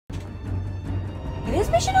It is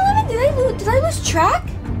Mission 11? Did I lose track?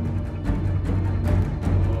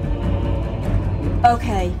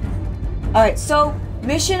 Okay. Alright, so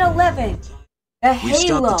Mission 11. The Halo. We've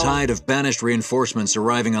stopped the tide of Banished reinforcements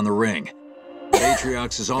arriving on the ring.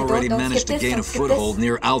 Atriox has already managed to gain a foothold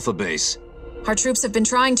near Alpha Base. Our troops have been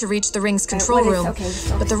trying to reach the ring's control room,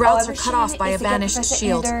 but the routes are cut off by a Banished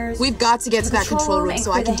shield. We've got to get to that control room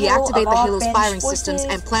so I can deactivate the Halo's firing systems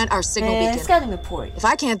and plant our signal beacon. Scouting report. If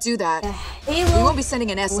I can't do that, we won't be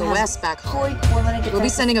sending an SOS back home. We'll be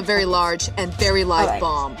sending a very large and very live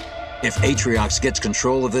bomb. If Atriox gets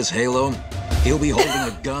control of this Halo, he'll be holding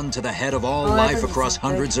a gun to the head of all life across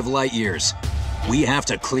hundreds of light years. We have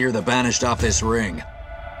to clear the Banished off this ring.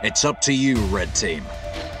 It's up to you, Red Team.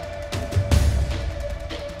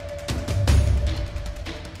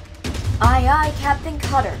 Aye, aye, Captain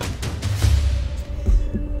Cutter.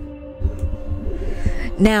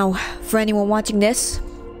 Now, for anyone watching this,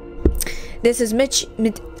 this is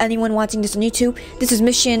anyone watching this on YouTube, this is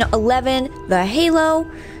Mission 11, the Halo.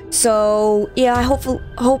 So, yeah, I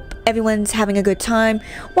hope everyone's having a good time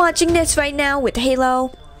watching this right now with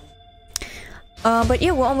Halo. But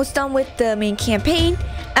yeah, we're almost done with the main campaign.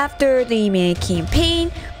 After the main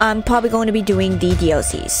campaign, I'm probably going to be doing the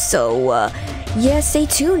DLCs. So, yeah, stay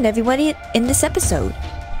tuned, everybody, in this episode.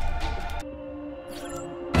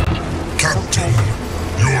 Captain,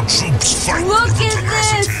 your troops fight with a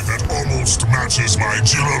tenacity that almost matches my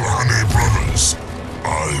Jillalane brothers.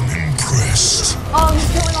 I'm impressed. Oh, he's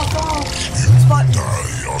killing us all. You and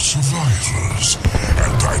I are survivors,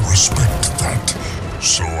 and I respect that.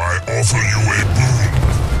 So I offer you a boon.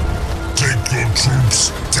 Take your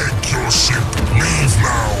troops, take your ship, leave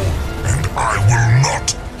now, and I will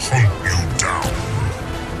not hunt you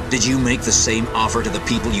down. Did you make the same offer to the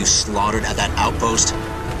people you slaughtered at that outpost?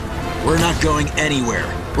 We're not going anywhere.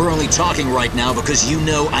 We're only talking right now because you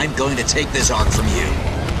know I'm going to take this Ark from you.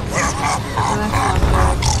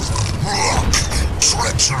 Look,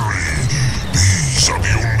 treachery. These are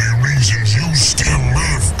the only reasons you still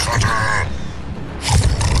live, Cutter.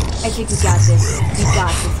 I think we got this. We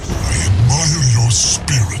got this. I admire your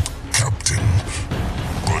spirit, Captain.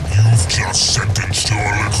 But you've just sentenced your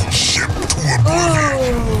little ship to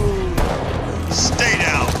oblivion. Stay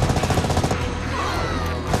down.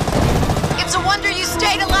 It's a wonder you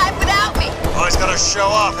stayed alive without me. Always gotta show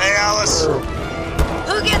off, hey Alice?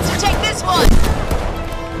 Who gets to take this one?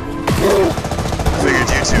 Figured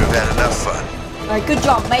you two have had enough fun. Alright, good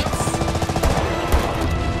job, mates.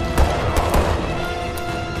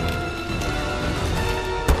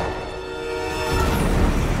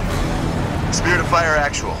 Spirit of Fire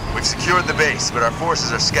actual. We've secured the base, but our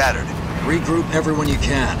forces are scattered. Regroup everyone you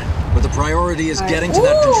can, but the priority is getting to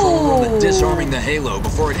that control room and disarming the Halo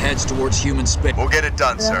before it heads towards human space. We'll get it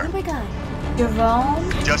done, sir. Oh my god.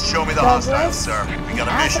 Jerome. Just show me the hostiles, sir. We got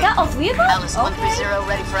a I mission. forgot all three of them? Alice 130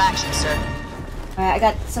 ready for action, sir. Alright, I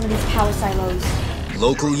got some of these power silos.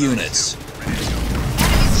 Local units.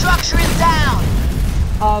 Enemy structure is down.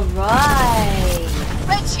 Alright.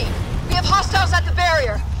 Red Team, we have hostiles at the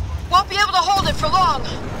barrier. Won't be able to hold it for long.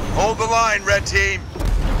 Hold the line, Red Team.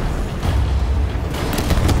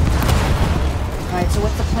 Alright, so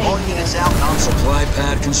what's the plan All here? units out now. Supply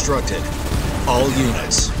pad constructed. All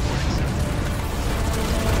units.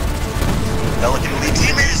 Pelican lead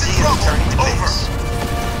team is in trouble. Turning to base.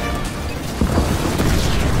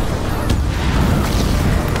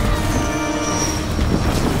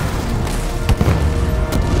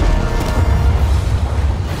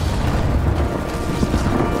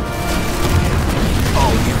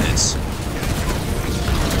 All units.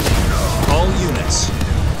 All units.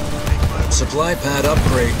 Supply pad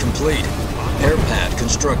upgrade complete. Air pad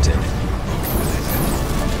constructed.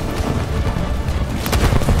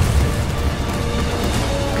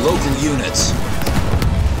 Local units.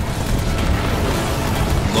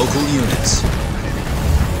 Local units.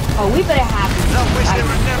 Oh, we better have this. Some wish they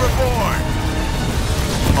were never born.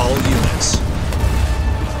 All units.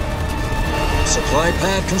 Supply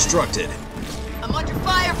pad constructed. I'm under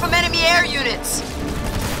fire from enemy air units.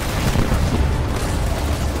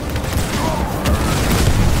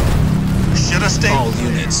 Should have stayed. All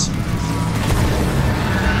units.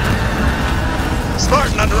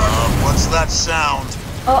 Spartan under armor. What's that sound?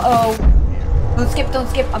 Uh-oh. Don't skip, don't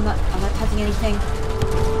skip. I'm not touching anything.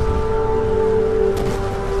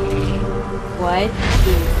 What is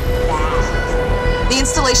that? The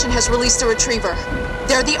installation has released a retriever.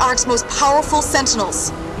 They're the Ark's most powerful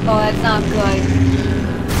sentinels. Oh, that's not good.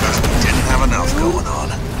 Didn't have enough going on.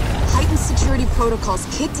 Heightened security protocols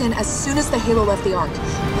kicked in as soon as the Halo left the Ark.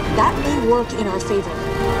 But that may work in our favor.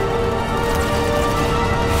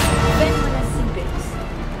 Then when I see this.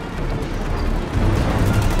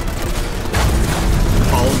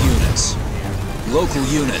 Local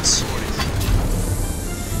units.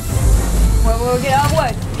 Whoa, get out of the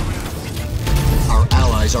way. Our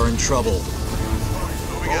allies are in trouble.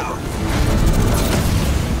 Moving out.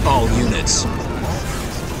 All units.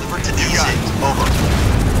 Delivered to DC. Over.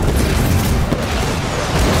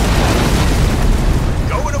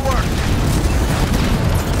 Going to work.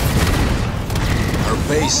 Our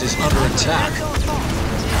base is under attack.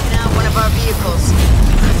 Now one of our vehicles.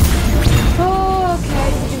 Oh,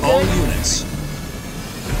 okay. All units.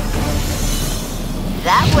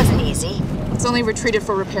 That wasn't easy. It's only retreated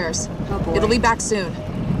for repairs. Oh, boy. It'll be back soon.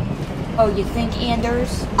 Oh, you think,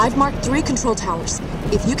 Anders? I've marked 3 control towers.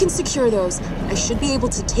 If you can secure those, I should be able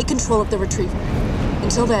to take control of the retriever.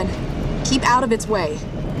 Until then, keep out of its way.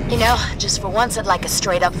 You know, just for once I'd like a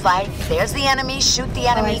straight-up fight. There's the enemy, shoot the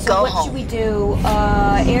enemy, Alright, so go what home. should we do?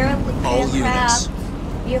 Aircraft,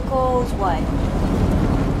 vehicles, what?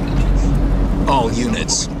 All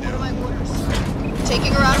units. What are my orders?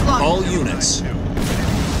 Taking her out of lock. All units.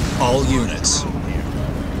 All units.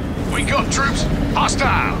 Wake up, troops!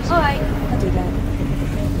 Hostiles! Alright, I'll do that.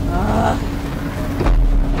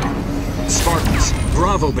 Spartans,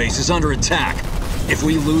 Bravo base is under attack. If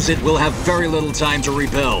we lose it, we'll have very little time to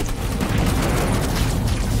rebuild.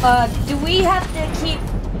 Do we have to keep...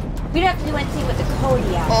 We don't have to do anything with the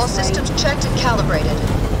Kodiaks, All right? systems checked and calibrated.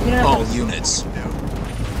 We don't have All to... units.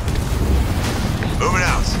 Moving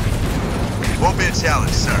out. Won't be a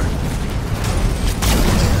challenge, sir.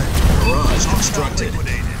 Barrage constructed.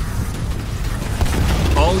 Liquidated.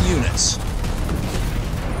 All units.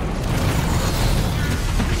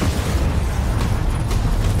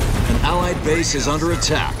 An allied base is under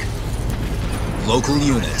attack. Local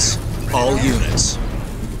units. All units.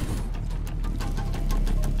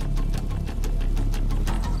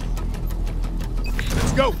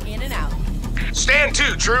 Let's go! In and out. Stand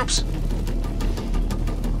to, troops!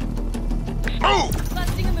 Move!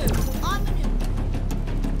 Busting a move. On the move.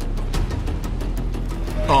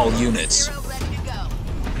 All units. Zero ready to go.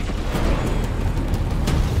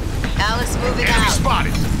 Alice moving Enemy out.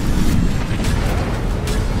 spotted!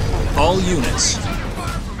 All units.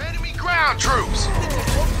 Fire from enemy ground troops!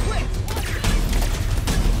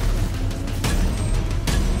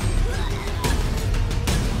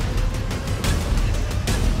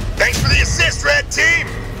 Thanks for the assist, Red Team!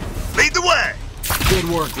 Lead the way! Good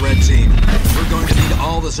work, Red Team. We're going to need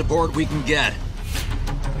all the support we can get.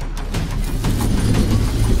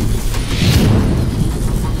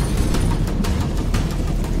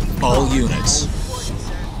 All units.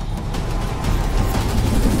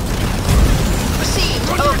 Proceed.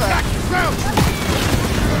 Over.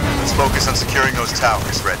 Let's focus on securing those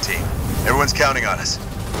towers, Red Team. Everyone's counting on us.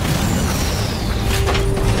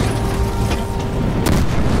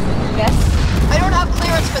 Yes? I don't have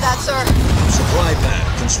clearance for that, sir. Supply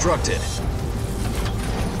pad constructed.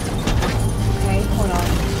 Okay, hold on.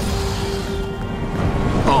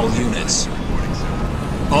 All units.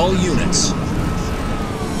 All units.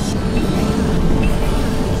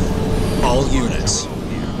 All units.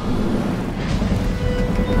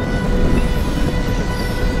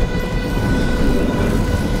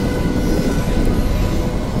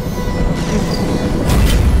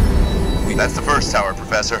 That's the first tower,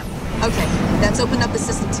 Professor. Okay, that's opened up the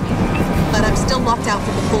system to me. But I'm still locked out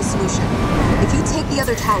from the full solution. If you take the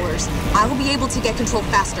other towers, I will be able to get control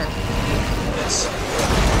faster. Yes.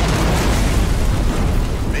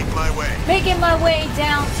 Make my way. Making my way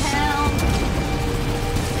downtown.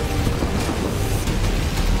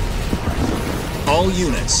 All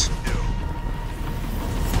units.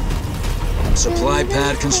 Supply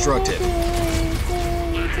pad constructed.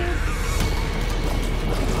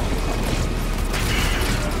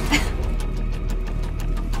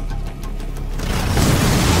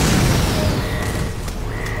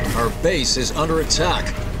 Our base is under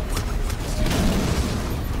attack.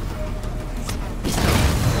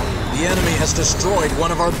 The enemy has destroyed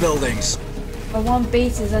one of our buildings. But one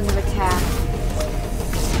base is under attack.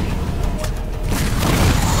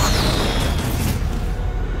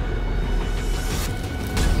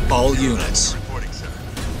 All units. Reporting, sir.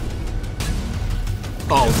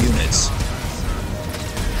 All units.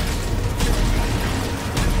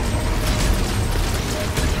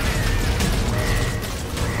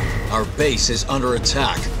 Our base is under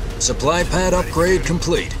attack. Supply pad upgrade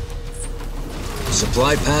complete.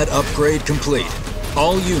 Supply pad upgrade complete.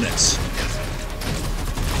 All units.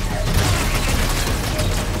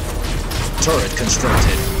 Turret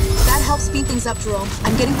constructed. That helps speed things up, Jerome.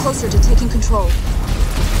 I'm getting closer to taking control.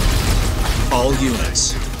 All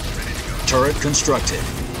units. Turret constructed.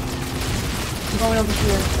 I'm going over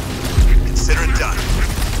here. Consider it done.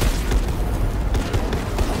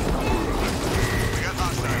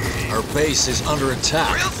 Our base is under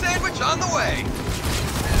attack. Real sandwich on the way.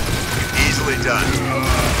 Easily done.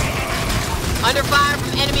 Under fire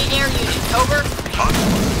from enemy air units. Over.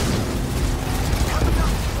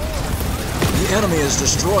 The enemy has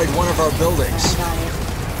destroyed one of our buildings. Got it.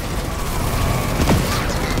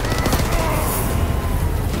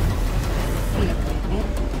 Wait a minute.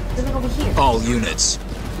 Something over here. All units.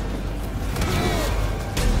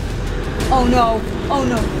 Oh no. Oh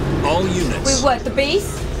no. All units. Wait, what? The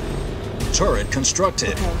base? Turret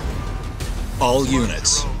constructed. Okay. All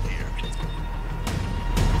units.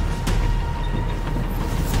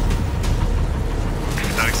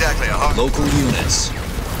 Not exactly a hawk. Local units.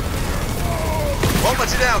 Won't let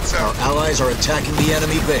you down, sir. Our allies are attacking the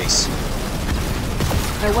enemy base.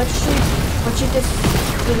 Alright, what should this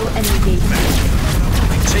little enemy base be?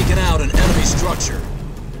 We've taken out an enemy structure.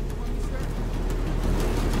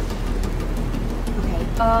 Okay,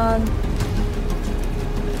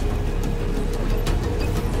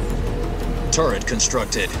 Turret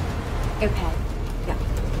constructed. airpad. Yeah.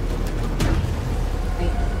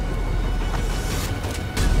 Right.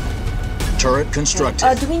 Turret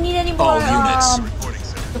constructed. Do we need any more, All units.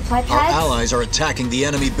 supply Our pads? allies are attacking the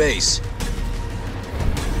enemy base.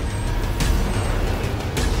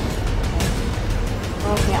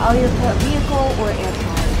 Okay, I'll either put vehicle or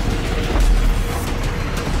airpad.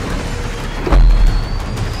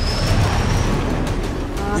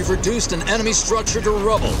 We've reduced an enemy structure to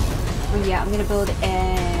rubble. Oh yeah, I'm gonna build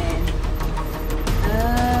an...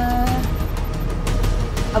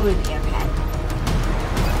 I'll build an airpad.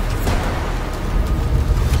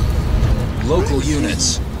 Local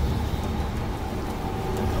units.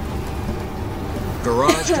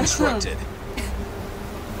 Garage constructed.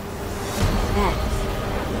 Nice.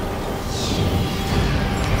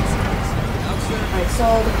 Alright,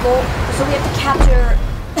 so the goal... So we have to capture...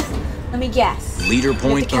 Let me guess. Leader We have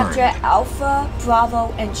point to capture earned. Alpha,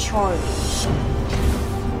 Bravo, and Charlie.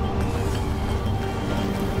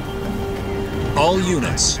 All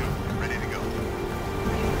units. Ready to go.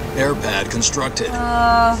 Airpad constructed.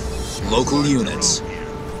 Local units.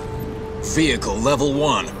 Vehicle level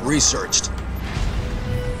 1 researched.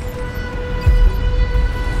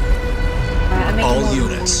 Alright, I'm making All more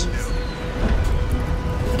units. moves.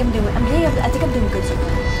 I think I'm doing good so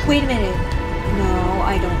far. Wait a minute. No,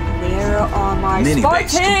 I don't. Where are my Mini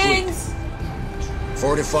base Spartans?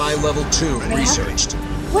 Fortify level 2 researched.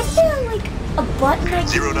 Was there like a button I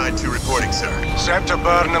can... 092 reporting, sir. Set to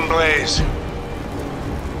burn and blaze.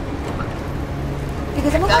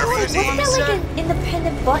 Because I'm That's wasn't what it there needs, like sir. an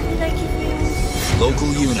independent button I can use? Local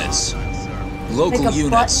units. Local Like a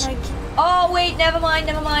units. button I can... Oh wait, never mind.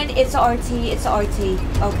 It's RT. It's RT.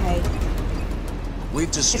 Okay.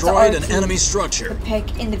 We've destroyed an RT. enemy To structure.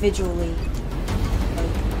 pick individually.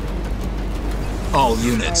 All Alright,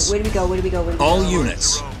 units. where do we go? Where do we go? Where do we All go?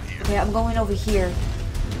 units. Okay, I'm going over here.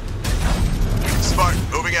 Spartan,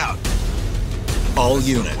 moving out. All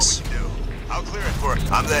units. Do. I'll clear it for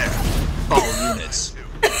I'm there. All units.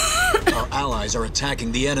 Our allies are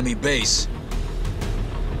attacking the enemy base.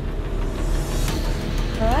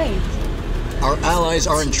 Alright. Our allies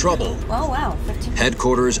are in trouble. Oh wow, 15.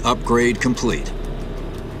 Headquarters upgrade complete.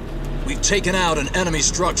 We've taken out an enemy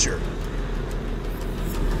structure.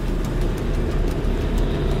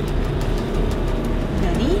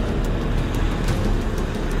 Nani?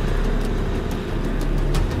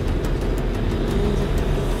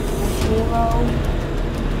 Hero.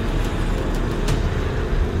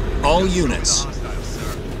 All units. Okay,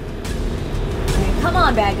 come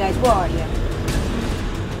on, bad guys, where are you?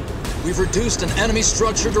 We've reduced an enemy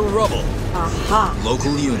structure to rubble. Aha.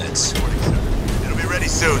 Local units. It'll be ready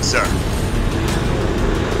soon, sir.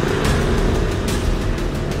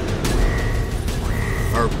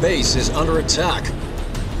 Our base is under attack.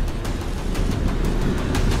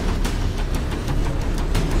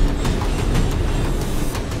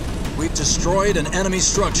 We've destroyed an enemy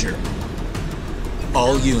structure.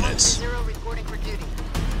 All units. 0 reporting for duty.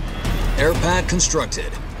 Airpad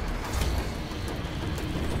constructed.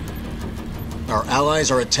 Our allies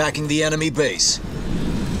are attacking the enemy base.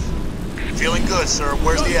 Feeling good, sir.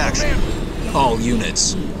 Where's the action? All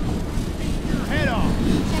units.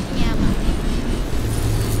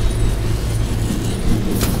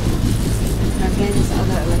 I'm getting this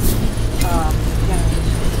other, generator.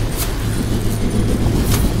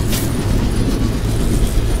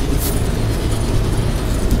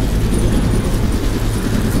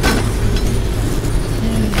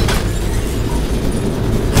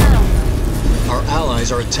 Our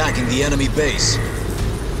allies are attacking the enemy base.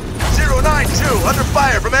 092, under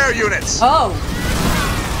fire from air units. Oh!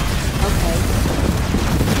 Okay.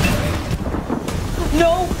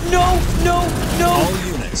 No, no, no, no. All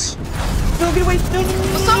units. No, get away. No, no, no,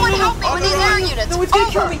 Will someone help me with these air units? No, it's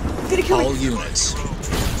gonna kill Over. me. It's gonna kill All me. units.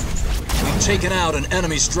 We've taken out an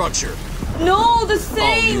enemy structure. No, the All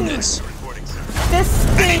thing. units. This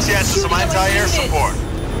thing. Any chance of some shooting at my anti-air units. support?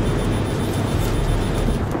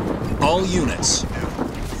 All units.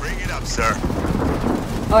 Bring it up, sir.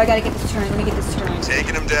 Oh, I gotta get this turn. Let me get this turn.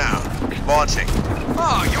 Taking him down. Launching.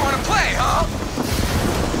 Oh, you want to play, huh?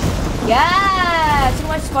 Yeah, too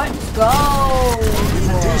much fun. Let's go.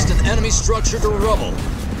 Reduced an enemy structure to rubble.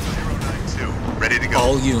 092. Ready to go.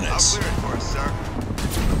 All units. I'll clear it for us,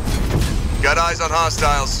 sir. Got eyes on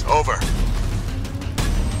hostiles. Over.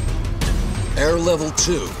 Air level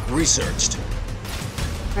 2 researched.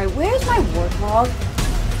 Alright, where's my warthog?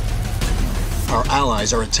 Our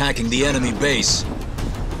allies are attacking the enemy base.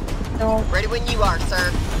 No. Ready when you are,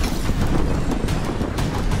 sir.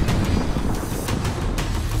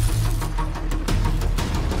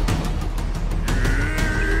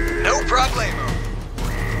 No problemo.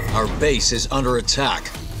 Our base is under attack.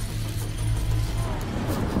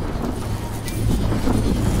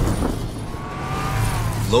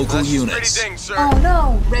 Local units. Pretty ding, sir. Oh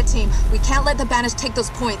no. Red team, we can't let the Banished take those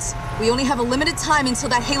points. We only have a limited time until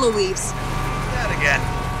that halo leaves. That again.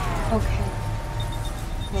 Okay.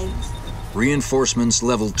 Okay. Reinforcements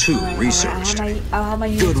level 2 Alright, researched. I'll have my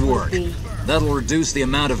Good units work. be. That'll reduce the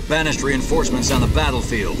amount of banished reinforcements on the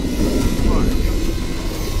battlefield.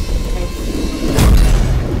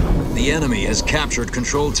 The enemy has captured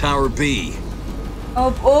Control Tower B. Oh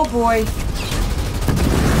boy.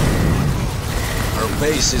 Our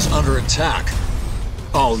base is under attack.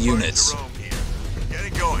 All units. Jerome here. Get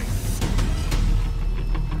it going.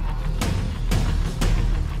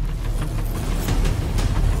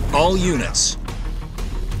 All units.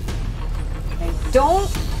 Okay. Don't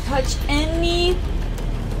touch any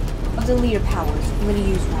of the leader powers. I'm gonna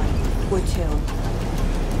use one or two.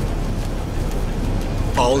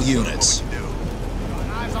 All units.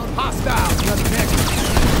 Eyes on hostiles. Nothing next.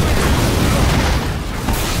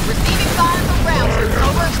 Receiving fire from rounds.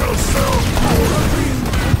 Over.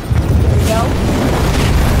 There we go.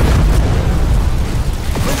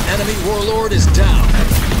 Enemy warlord is down.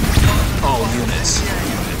 All units.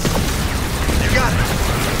 You got it.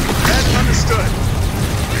 That's understood.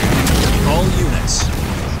 All units.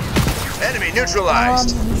 Enemy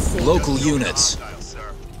neutralized. Let me see. Local units. Hostile,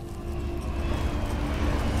 sir.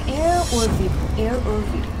 Air or vehicle? Air or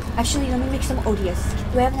vehicle? Actually, let me make some ODS.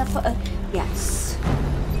 Do I have enough for yes.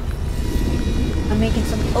 I'm making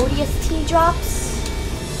some ODST drops.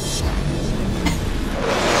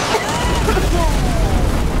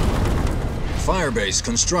 Firebase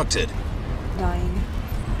constructed. Dying.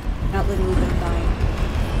 Not literally, but I'm dying.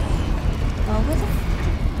 Where the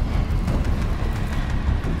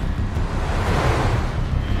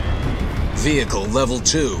Vehicle level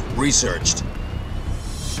 2 researched.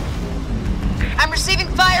 I'm receiving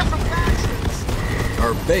fire from ground troops.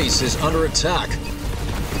 Our base is under attack.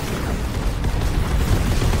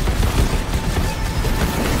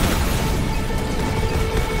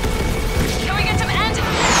 Can we get some engine?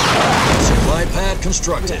 Supply pad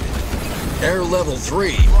constructed. Air level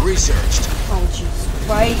 3 researched. Oh, Jesus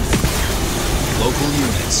Christ. Local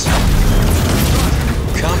units.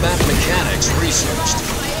 Combat mechanics researched.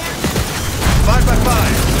 5x5.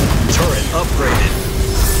 Turret upgraded.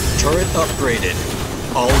 Turret upgraded.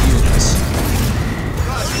 All units.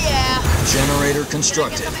 Oh, yeah. Generator Get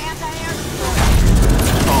constructed. some anti-air.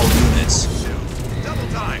 All units. Double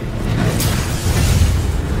time.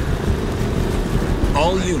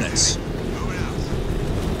 All units.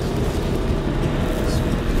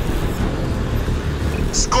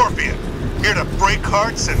 Scorpion. Here to break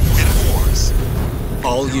hearts and win wars.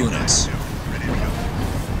 All units. Ready to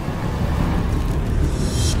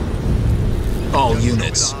go. All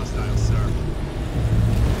units. Hostile, sir.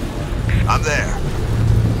 I'm there.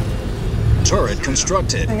 Turret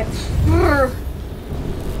constructed.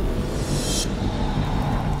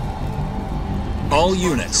 All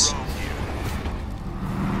units.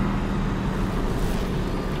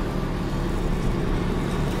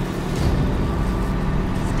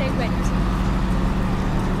 Stay ready.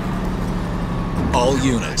 All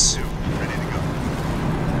units. Ready to go.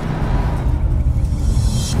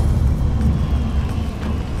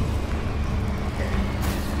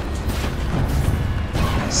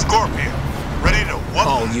 Scorpion. Ready to whoop.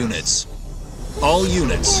 All units. All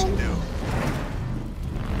units.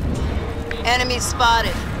 Enemy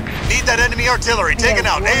spotted. Need that enemy artillery taken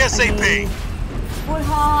out ASAP.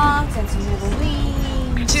 Warthogs and some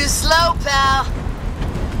Wolverines. Too slow, pal.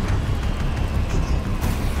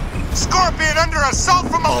 Scorpion under assault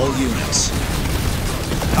from All units.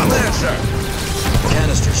 I'm there, sir.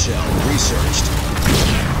 Canister shell researched.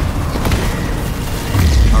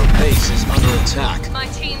 Our base is under attack. My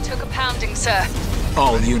team took a pounding, sir.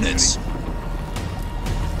 All units.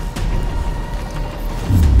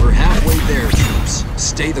 We're halfway there, troops.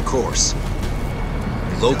 Stay the course.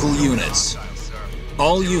 Local units.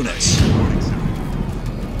 All units.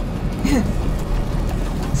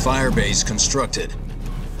 Firebase constructed.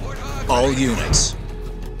 All units.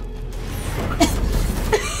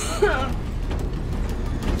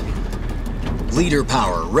 Leader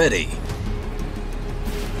power ready.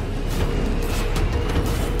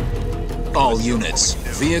 All units.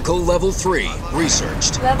 Vehicle level 3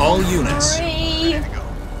 researched. All units.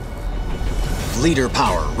 Leader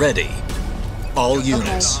power ready. All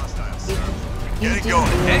units. Get it going.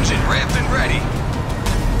 Engine ramped and ready.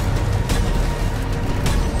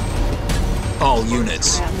 All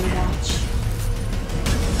units.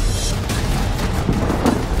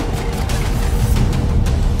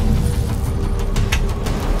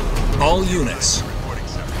 All units.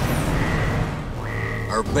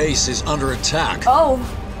 Our base is under attack. Oh.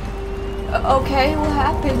 Okay, what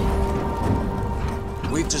happened?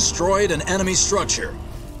 We've destroyed an enemy structure.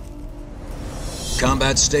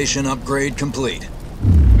 Combat station upgrade complete.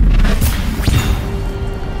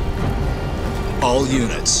 All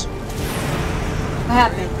units. What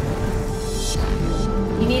happened?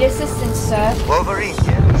 You need assistance, sir. Wolverine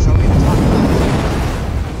here. Show me the top.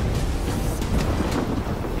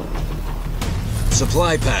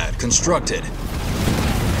 Supply pad constructed.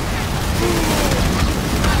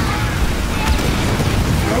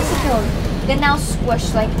 They're now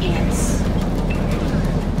squished like ants.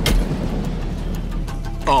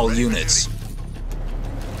 All units.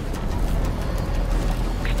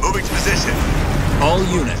 Moving to position. All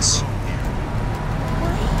units.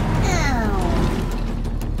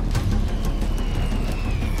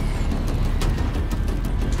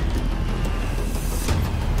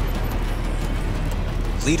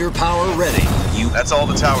 Leader power ready. That's all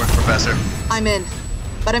the towers, Professor. I'm in,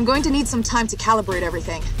 but I'm going to need some time to calibrate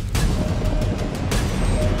everything.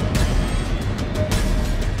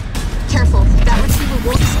 Careful, that receiver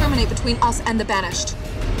won't discriminate between us and the Banished.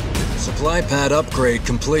 Supply pad upgrade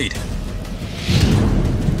complete.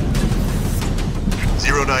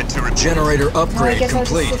 092 report. Generator I upgrade guess I'll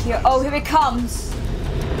just complete. sit here. Oh, here it comes.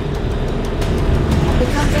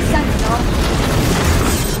 Here comes the sentinel.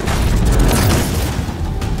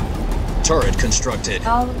 Turret constructed.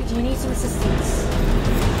 Oh, do you need some assistance?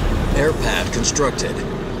 Air pad constructed.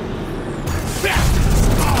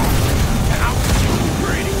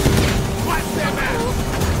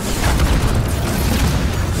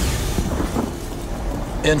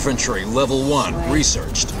 Infantry level 1 Right.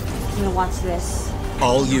 researched. I'm gonna watch this.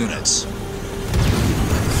 All units.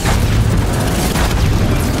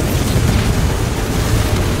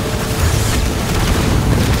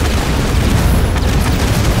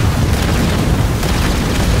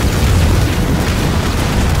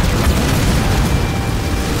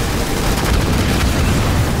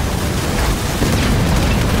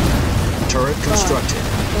 Turret constructed.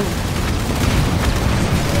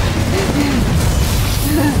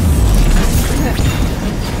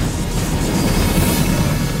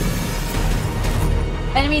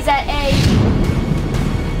 Enemies at A.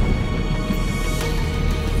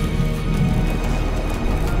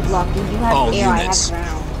 Lucky you have All air, units. I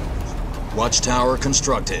have ground. Watchtower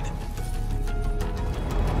constructed.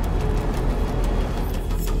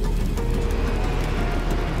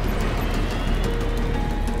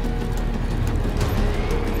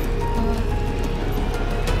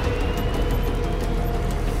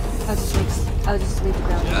 I'll just leave the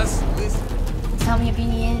ground. Just listen. Tell me if you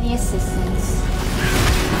need any assistance.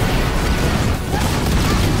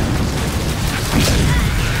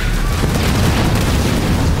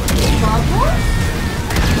 Marvel?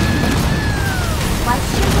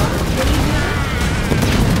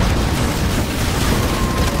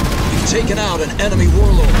 You've taken out an enemy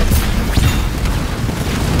warlord.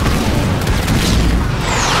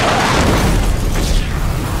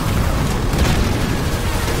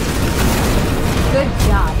 Good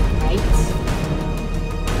job, right?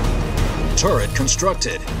 Turret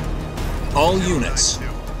constructed. All units.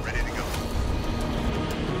 Ready to go.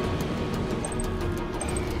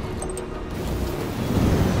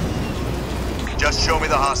 Just show me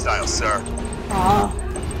the hostiles, sir. Oh.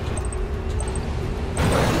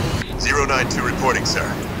 092 reporting, sir.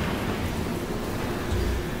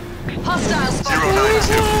 Hostiles spotted.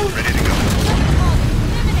 092, ready to go.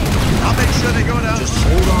 I'll make sure they go down. Just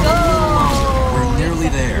hold on a little longer. We're nearly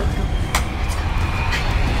there.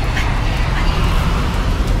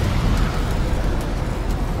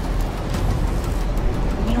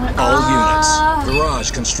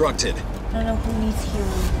 constructed. I don't know who needs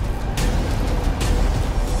healing.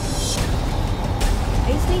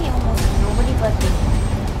 Basically, almost nobody but the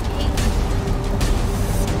king.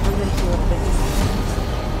 I'm gonna heal a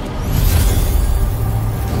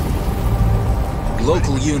bit.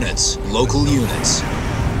 Local units. Local units.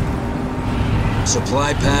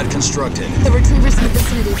 Supply pad constructed. The retrievers in the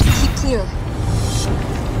vicinity. Keep clear.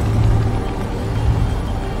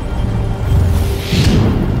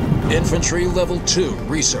 Infantry level 2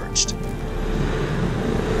 researched.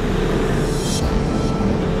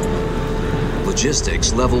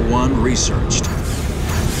 Logistics level 1 researched.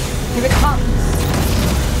 Here it comes.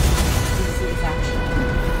 This is action.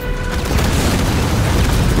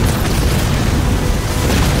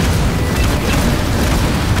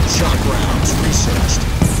 Shock rounds researched.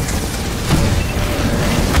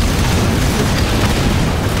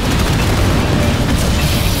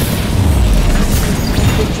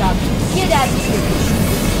 Good job. Get out of here.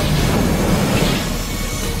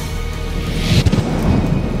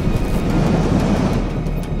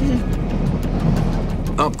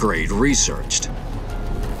 Upgrade researched.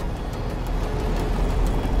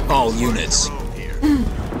 All units.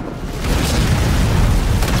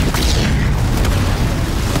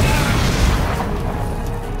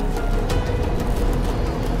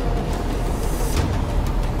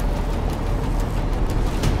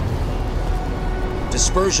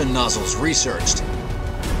 Dispersion nozzles researched.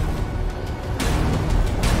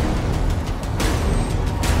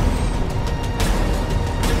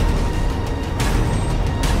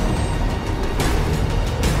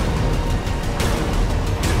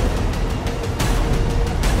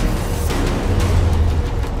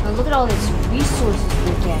 Now look at all these resources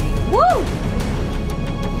we're getting. Woo!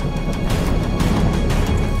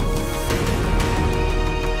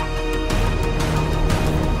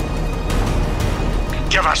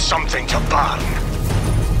 Give us something to burn.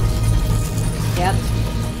 Yep.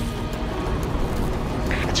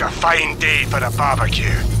 It's a fine day for a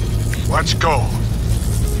barbecue. Let's go.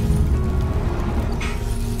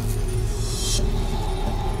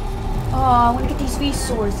 Oh, I want to get these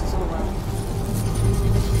resources over.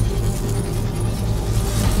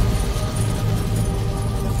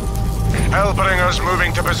 Hellbringers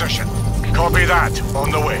moving to position. Copy that.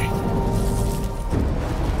 On the way.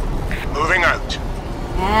 Moving out.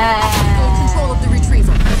 Full control of the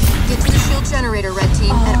retriever. Get to the shield generator, Red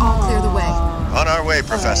Team, and I'll clear the way. On our way,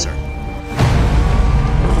 Professor.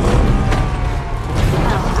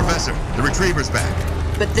 Professor, the retriever's back.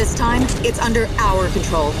 But this time, it's under our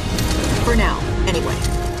control. For now, anyway.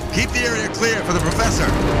 Keep the area clear for the Professor.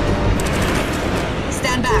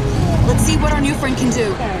 Stand back. Let's see what our new friend can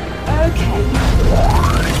do. Okay.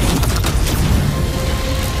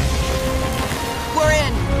 We're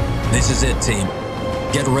in. This is it, team.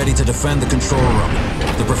 Get ready to defend the control room.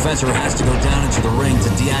 The Professor has to go down into the ring to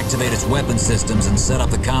deactivate its weapon systems and set up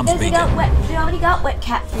the comms beacon. They already got wet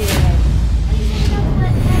cat food.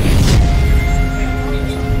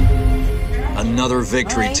 Another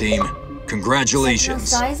victory, Alright. team. Congratulations.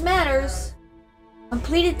 Size matters.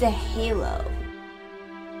 Completed the Halo.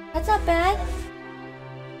 That's not bad.